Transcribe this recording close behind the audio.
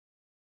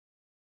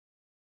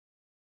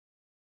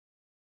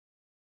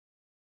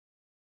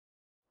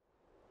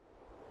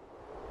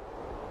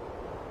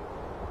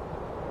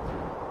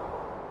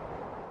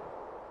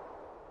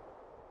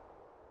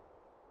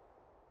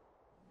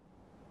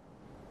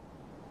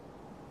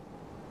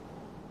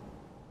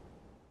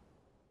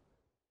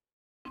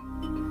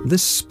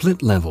This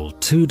split-level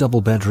 2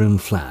 double-bedroom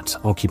flat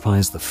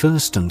occupies the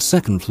first and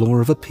second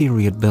floor of a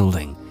period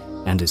building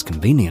and is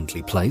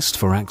conveniently placed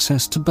for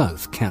access to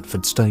both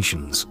Catford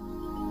stations.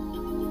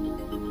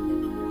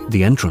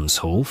 The entrance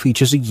hall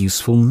features a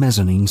useful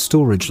mezzanine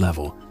storage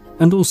level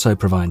and also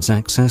provides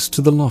access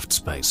to the loft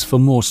space for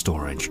more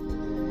storage.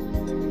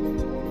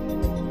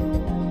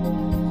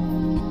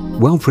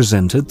 Well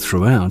presented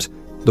throughout,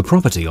 the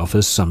property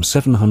offers some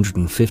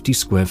 750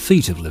 square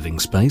feet of living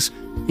space,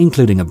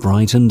 including a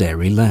bright and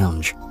airy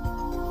lounge.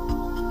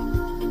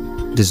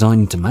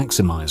 Designed to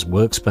maximize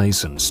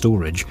workspace and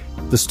storage,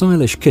 the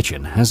stylish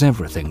kitchen has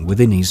everything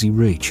within easy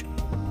reach.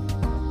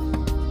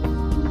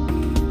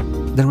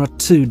 There are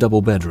 2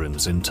 double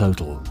bedrooms in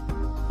total.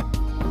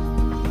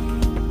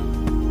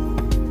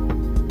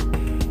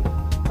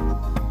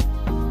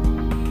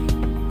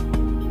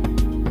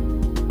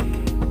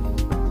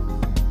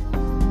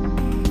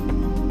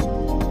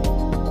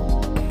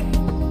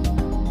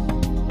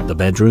 The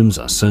bedrooms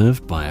are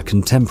served by a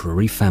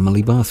contemporary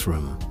family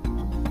bathroom.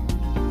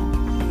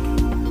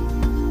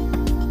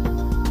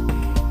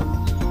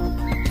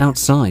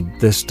 Outside,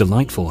 this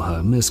delightful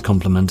home is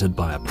complemented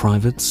by a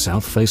private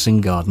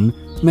south-facing garden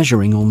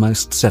measuring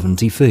almost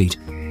 70 feet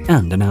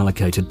and an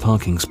allocated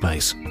parking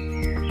space.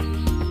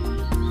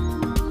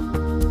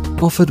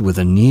 Offered with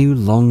a new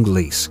long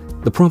lease,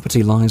 the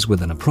property lies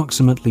within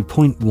approximately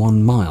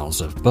 0.1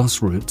 miles of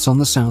bus routes on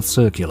the South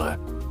Circular,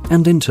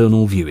 and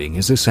internal viewing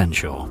is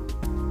essential.